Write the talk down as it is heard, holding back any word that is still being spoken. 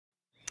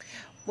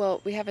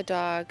Well, we have a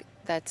dog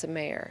that's a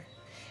mare,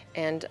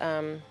 and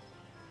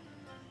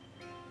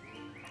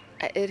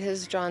it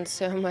has drawn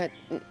so much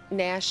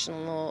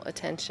national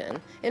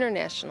attention,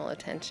 international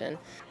attention.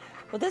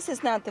 Well, this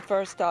is not the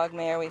first dog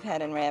mare we've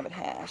had in Rabbit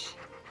Hash.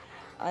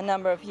 A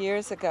number of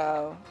years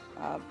ago,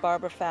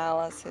 Barbara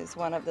Fallis, who's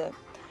one of the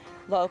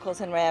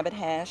locals in Rabbit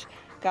Hash,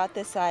 got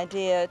this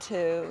idea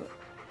to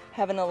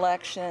have an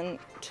election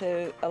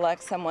to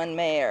elect someone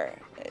mayor.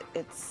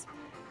 It's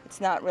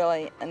not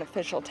really an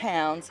official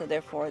town, so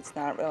therefore it's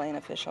not really an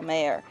official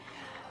mayor.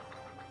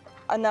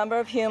 A number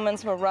of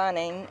humans were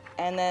running,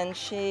 and then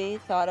she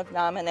thought of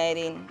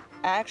nominating,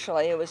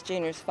 actually it was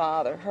Junior's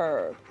father,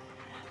 Herb,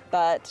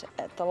 but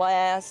at the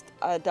last,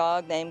 a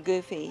dog named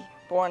Goofy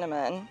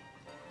Borneman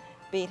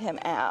beat him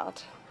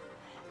out.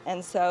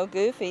 And so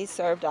Goofy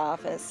served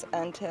office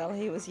until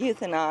he was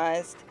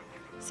euthanized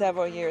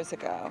several years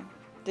ago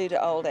due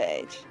to old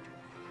age.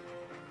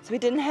 So we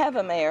didn't have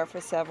a mayor for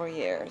several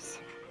years.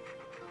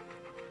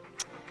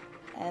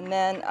 And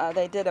then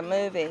they did a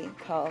movie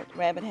called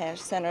Rabbit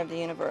Hash, Center of the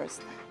Universe,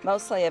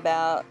 mostly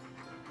about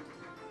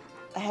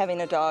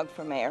having a dog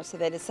for mayor, so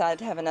they decided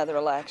to have another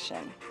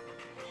election.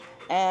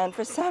 And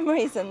for some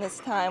reason this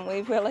time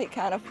we really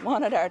kind of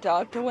wanted our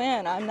dog to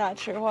win. I'm not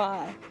sure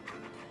why.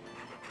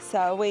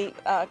 So we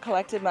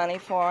collected money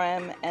for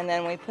him, and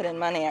then we put in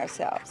money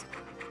ourselves.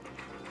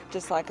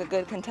 Just like a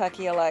good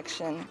Kentucky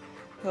election,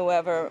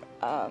 whoever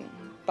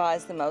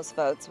buys the most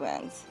votes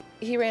wins.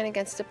 He ran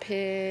against a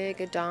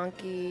pig, a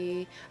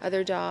donkey,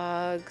 other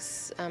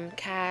dogs,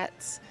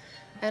 cats,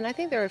 and I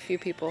think there were a few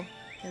people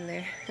in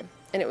there.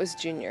 And it was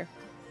Junior.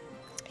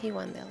 He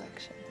won the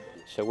election.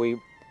 So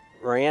we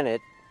ran it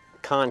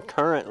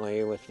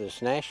concurrently with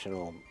this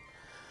national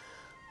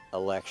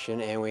election,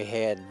 and we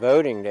had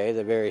voting day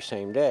the very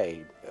same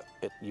day.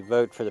 You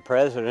vote for the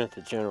president at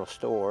the general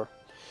store,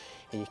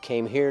 and you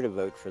came here to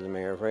vote for the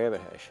mayor of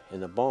Rabbit Hash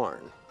in the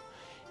barn.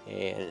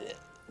 And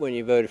when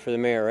you voted for the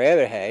mayor of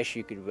Rabbit Hash,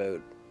 you could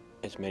vote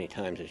as many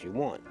times as you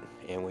want.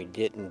 And we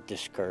didn't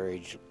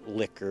discourage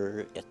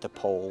liquor at the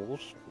polls.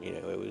 You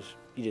know,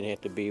 you didn't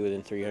have to be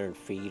within 300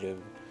 feet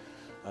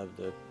of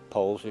the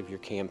polls if you're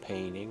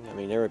campaigning. I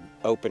mean, there were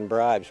open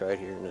bribes right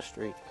here in the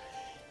street.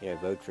 You know,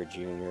 vote for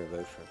Junior,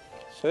 vote for.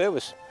 So it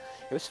was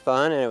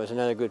fun, and it was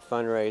another good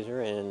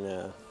fundraiser,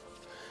 and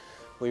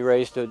we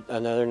raised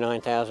another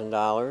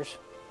 $9,000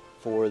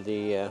 for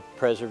the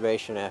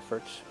preservation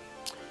efforts.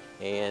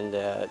 And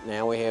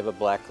now we have a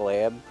black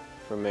lab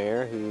for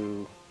mayor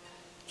who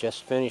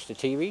just finished a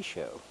TV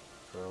show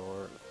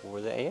for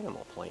the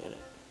Animal Planet.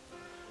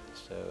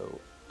 So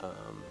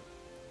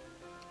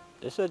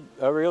it's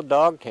a real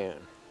dog town.